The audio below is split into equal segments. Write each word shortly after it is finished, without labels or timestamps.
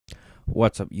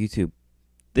What's up, YouTube?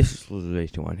 This is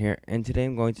Lizard81 here, and today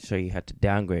I'm going to show you how to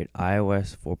downgrade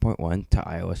iOS 4.1 to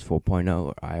iOS 4.0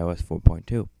 or iOS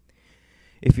 4.2.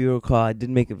 If you recall, I did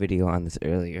make a video on this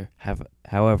earlier.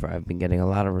 However, I've been getting a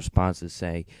lot of responses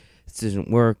saying this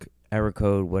doesn't work, error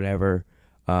code, whatever.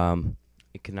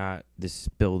 This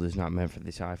build is not meant for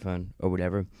this iPhone or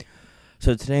whatever.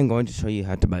 So today I'm going to show you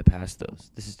how to bypass those.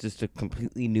 This is just a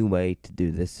completely new way to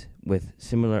do this with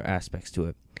similar aspects to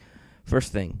it.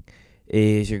 First thing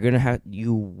is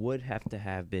you would have to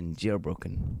have been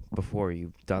jailbroken before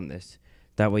you've done this.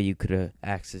 That way you could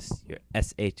access your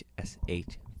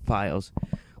SHSH files,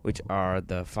 which are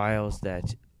the files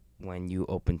that when you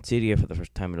open Cydia for the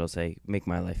first time, it'll say, "Make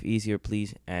my life easier,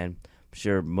 please." And I'm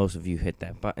sure most of you hit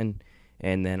that button.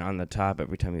 And then on the top,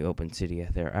 every time you open Cydia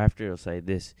thereafter, it'll say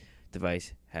this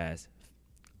device has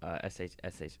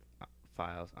SHSH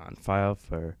files on file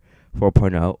for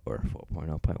 4.0 or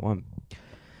 4.0.1.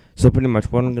 So pretty much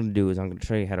what I'm going to do is I'm going to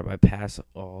show you how to bypass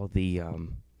all the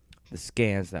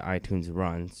scans that iTunes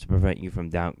runs to prevent you from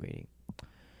downgrading.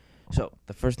 So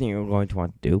the first thing you're going to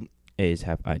want to do is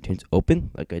have iTunes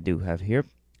open, like I do have here,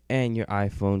 and your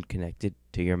iPhone connected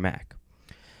to your Mac.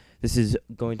 This is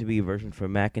going to be a version for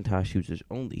Macintosh users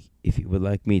only. If you would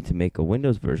like me to make a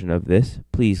Windows version of this,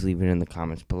 please leave it in the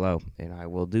comments below, and I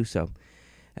will do so,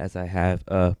 as I have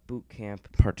a boot camp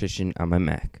partition on my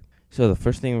Mac. So the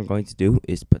first thing we're going to do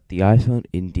is put the iPhone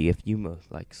in DFU mode,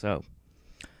 like so.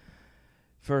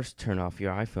 First, turn off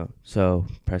your iPhone. So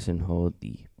press and hold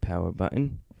the power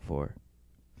button for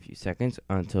a few seconds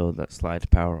until that slides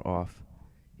power off.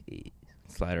 The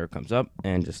slider comes up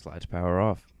and just slides power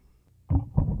off.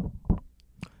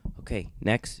 Okay,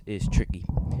 next is tricky.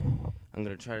 I'm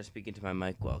going to try to speak into my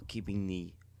mic while keeping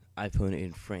the iPhone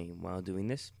in frame while doing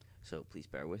this, so please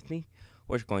bear with me.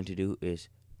 What you're going to do is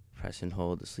press and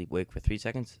hold the sleep wake for 3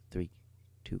 seconds. 3,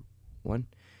 2, 1.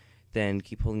 Then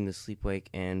keep holding the sleep wake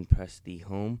and press the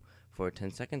home for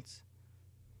 10 seconds.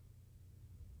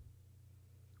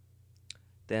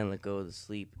 Then let go of the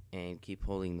sleep and keep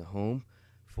holding the home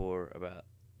for about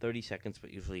 30 seconds,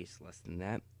 but usually it's less than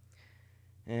that.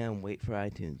 And wait for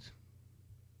iTunes.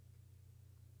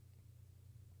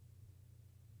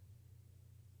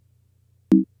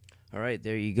 Alright,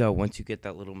 there you go. Once you get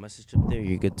that little message up there,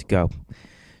 you're good to go.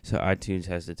 So iTunes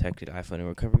has detected iPhone in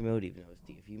recovery mode, even though it's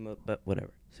DFU mode, but whatever,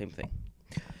 same thing.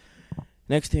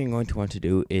 Next thing you're going to want to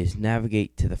do is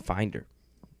navigate to the Finder.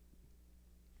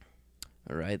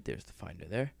 Alright, there's the Finder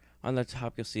there. On the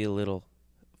top, you'll see a little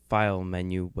file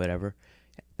menu, whatever,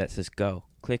 that says Go.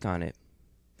 Click on it.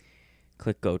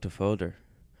 Click Go to Folder.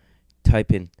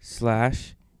 Type in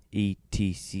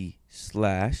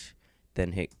 /etc/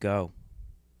 then hit Go.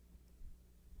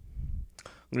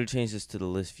 I'm going to change this to the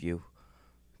list view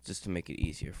just to make it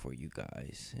easier for you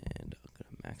guys. And I'm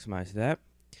going to maximize that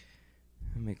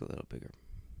and make it a little bigger.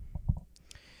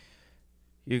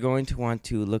 You're going to want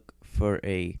to look for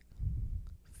a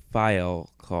file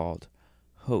called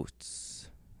hosts.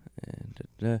 And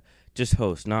just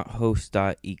host, not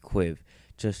host.equiv,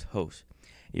 just host.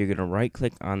 You're going to right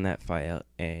click on that file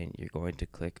and you're going to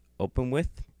click open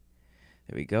with.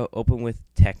 There we go, open with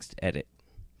TextEdit.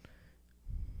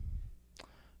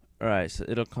 Alright, so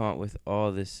it'll come out with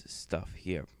all this stuff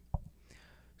here.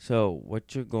 So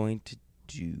what you're going to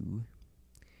do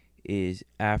is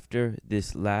after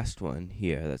this last one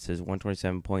here that says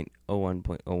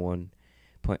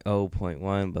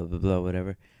 127.01.01.0.1 blah blah blah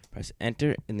whatever, press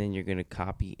enter, and then you're going to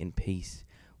copy and paste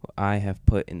what I have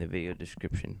put in the video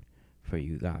description for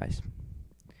you guys.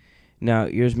 Now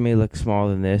yours may look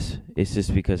smaller than this. It's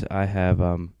just because I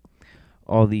have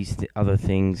all these other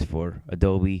things for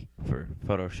Adobe, for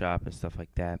Photoshop and stuff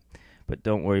like that. But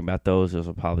don't worry about those. Those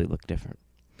will probably look different.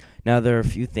 Now, there are a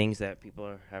few things that people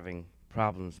are having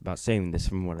problems about saving this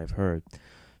from what I've heard.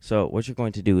 So what you're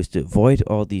going to do is to avoid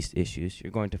all these issues.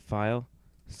 You're going to File,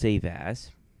 Save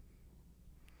As.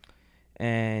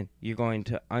 And you're going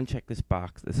to uncheck this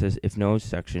box that says, if no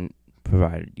instruction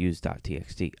provided, use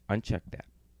 .txt. Uncheck that.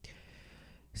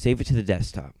 Save it to the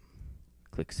desktop.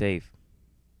 Click Save.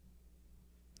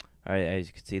 Alright, as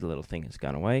you can see, the little thing has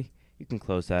gone away. You can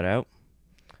close that out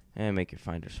and make your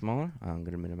Finder smaller. I'm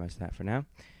going to minimize that for now.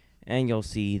 And you'll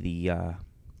see the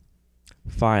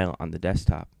file on the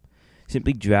desktop.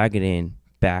 Simply drag it in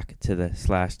back to the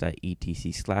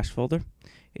 /etc/ folder.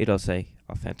 It'll say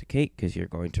authenticate because you're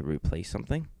going to replace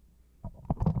something.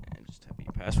 And just type in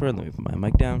your password. Let me put my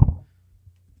mic down.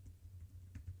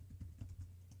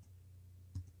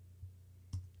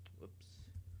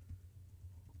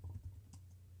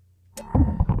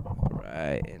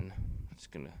 Alright, and I'm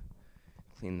just going to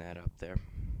clean that up there.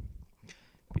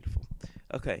 Beautiful.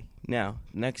 Okay, now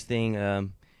next thing,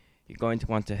 you're going to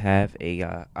want to have a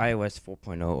iOS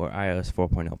 4.0 or iOS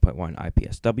 4.0.1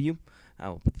 IPSW. I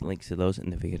will put the links to those in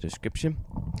the video description.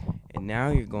 And now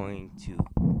you're going to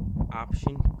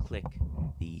option click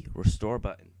the restore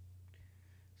button.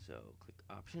 So click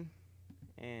option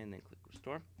and then click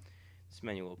restore. This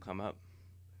menu will come up,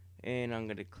 and I'm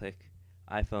going to click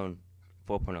iPhone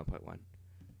 4.0.1.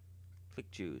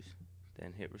 Click choose,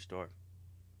 then hit restore.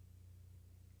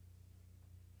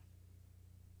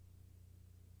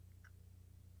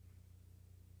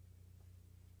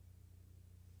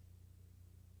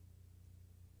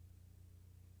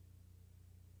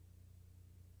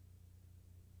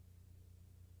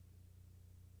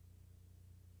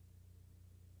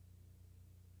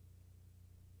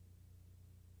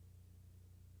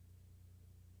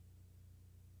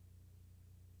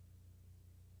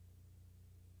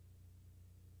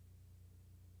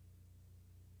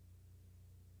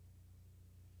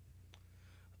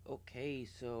 Okay,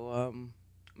 so I'm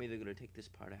either going to take this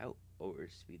part out or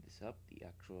speed this up, the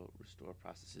actual restore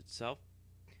process itself.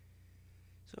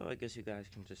 So I guess you guys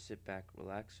can just sit back,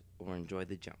 relax, or enjoy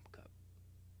the jump cut.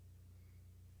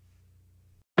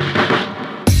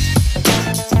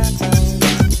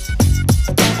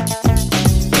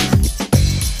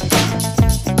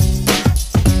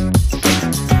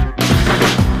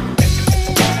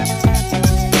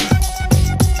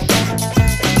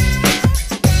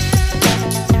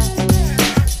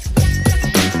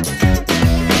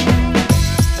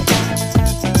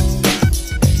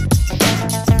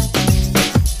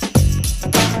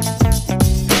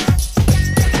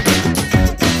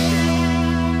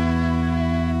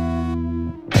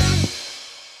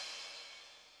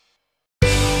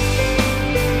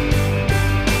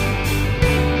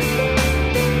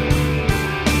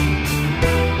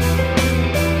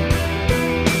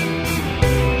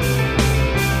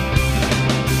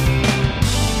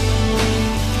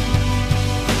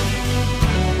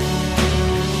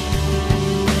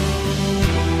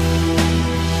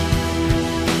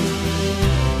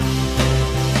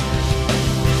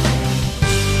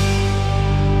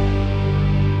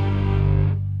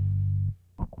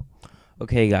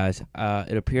 Okay, guys,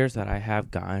 it appears that I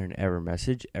have gotten an error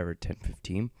message, error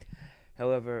 1015.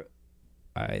 However,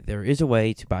 there is a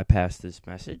way to bypass this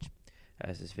message,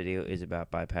 as this video is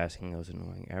about bypassing those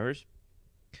annoying errors.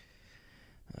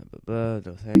 No,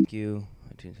 thank you.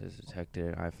 iTunes has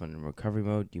detected iPhone in recovery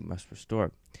mode. You must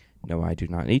restore. No, I do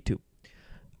not need to.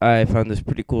 I found this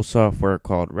pretty cool software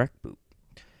called RecBoot,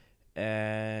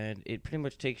 and it pretty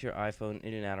much takes your iPhone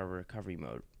in and out of recovery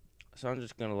mode. So I'm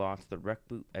just going to launch the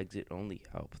RecBoot exit only.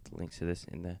 I'll put the links to this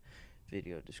in the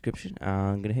video description.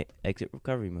 I'm going to hit exit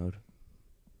recovery mode.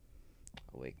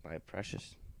 Awake my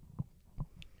precious.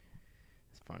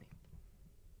 It's funny.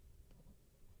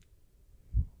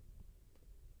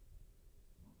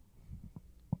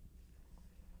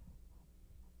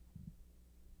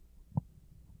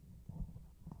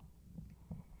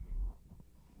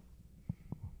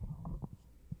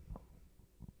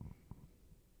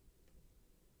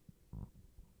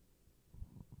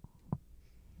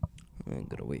 I'm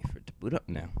going to wait for it to boot up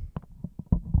now.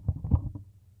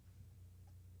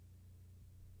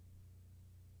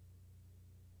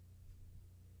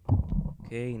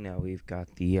 Okay, now we've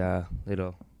got the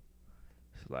little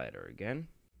slider again.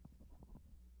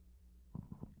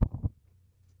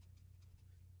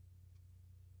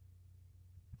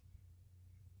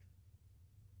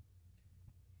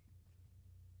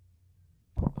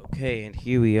 Okay, and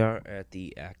here we are at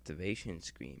the activation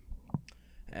screen.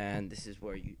 And this is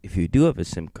where if you do have a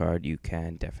SIM card, you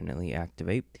can definitely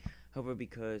activate. However,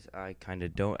 because I kind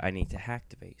of don't, I need to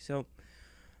hacktivate. So,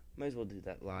 might as well do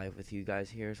that live with you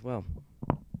guys here as well.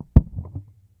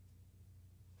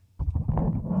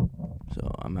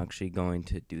 So, I'm actually going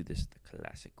to do this the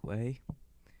classic way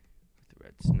with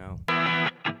red snow.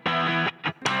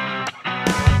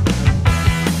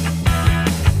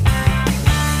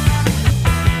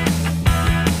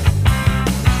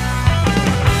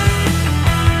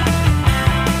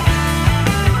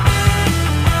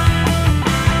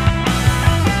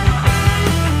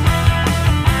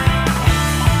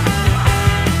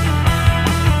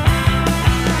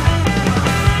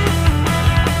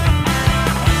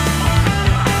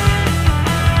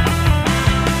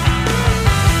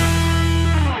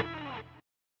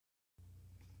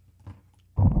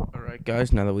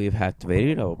 Guys, now that we have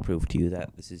activated, I will prove to you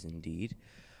that this is indeed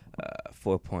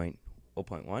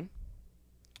 4.0.1.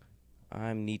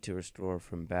 I need to restore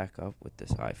from backup with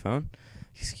this iPhone.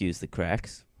 Excuse the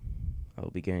cracks. I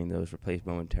will be getting those replaced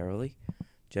momentarily.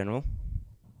 General.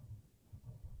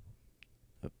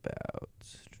 About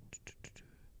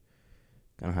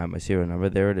I don't have my serial number.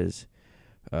 There it is,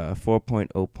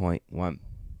 4.0.1.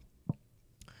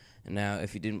 And now,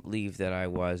 if you didn't believe that I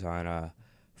was on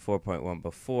 4.1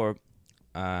 before,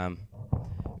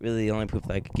 really the only proof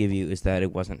that I could give you is that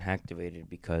it wasn't activated,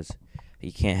 because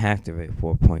you can't activate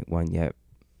 4.1 yet.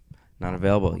 Not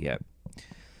available yet.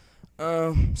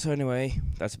 So anyway,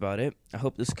 that's about it. I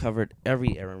hope this covered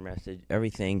every error message,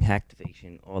 everything,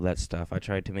 activation, all that stuff. I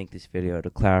tried to make this video to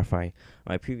clarify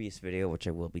my previous video, which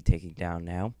I will be taking down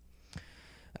now.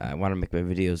 I want to make my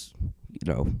videos,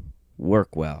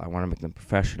 work well. I want to make them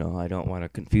professional. I don't want to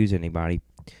confuse anybody.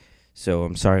 So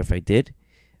I'm sorry if I did,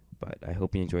 but I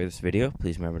hope you enjoyed this video.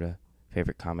 Please remember to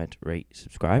favorite, comment, rate,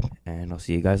 subscribe, and I'll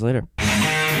see you guys later.